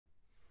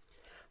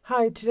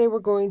Hi, today we're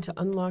going to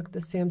unlock the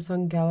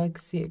Samsung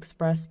Galaxy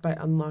Express by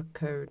unlock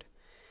code.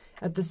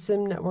 At the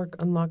SIM network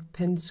unlock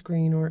pin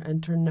screen or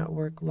enter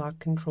network lock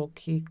control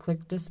key,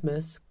 click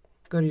dismiss,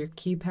 go to your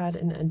keypad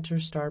and enter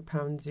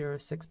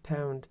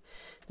 *#06#.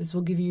 This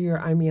will give you your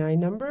IMEI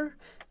number.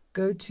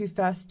 Go to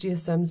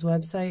FastGSM's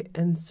website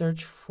and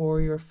search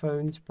for your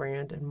phone's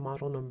brand and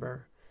model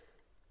number.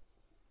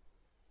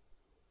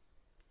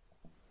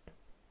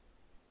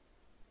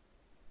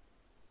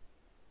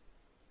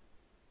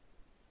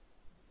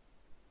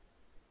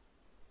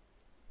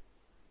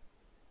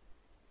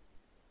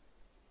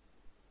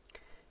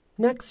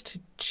 Next,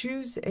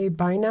 choose a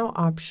Buy Now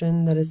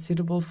option that is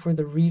suitable for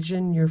the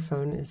region your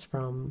phone is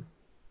from.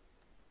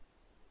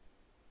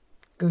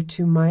 Go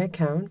to My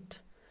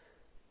Account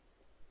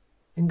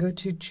and go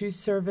to Choose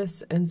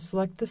Service and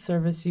select the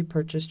service you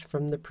purchased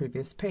from the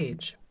previous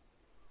page.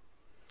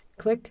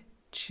 Click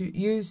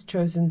Use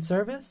Chosen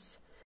Service.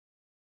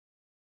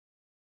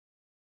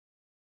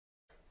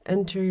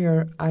 Enter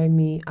your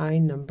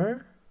IMEI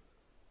number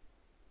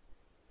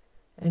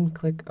and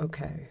click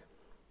OK.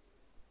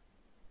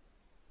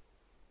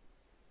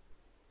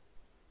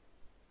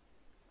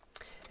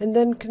 And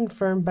then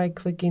confirm by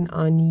clicking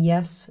on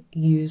Yes,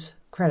 Use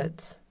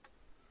Credits.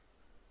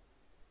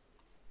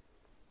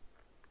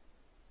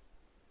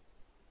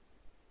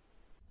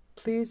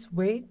 Please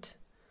wait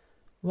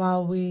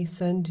while we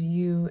send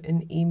you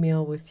an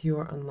email with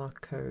your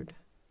unlock code.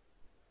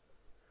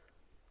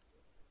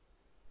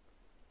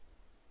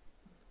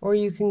 Or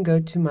you can go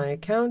to My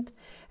Account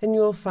and you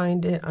will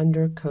find it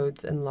under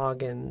Codes and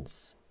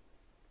Logins.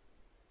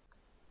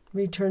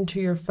 Return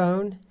to your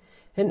phone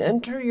and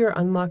enter your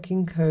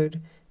unlocking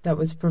code that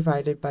was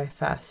provided by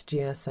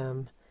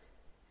FastGSM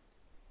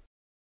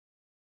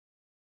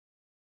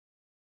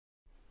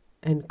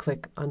and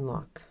click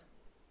Unlock.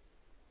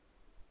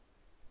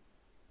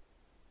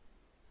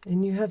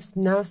 And you have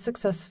now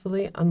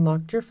successfully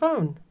unlocked your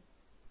phone.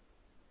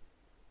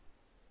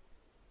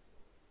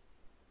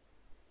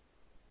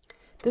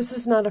 This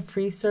is not a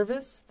free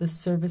service. This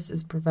service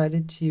is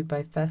provided to you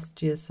by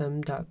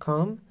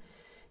FastGSM.com.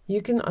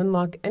 You can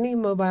unlock any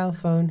mobile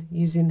phone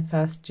using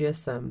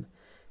FastGSM.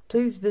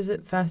 Please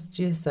visit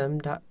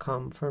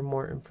FastGSM.com for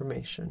more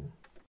information.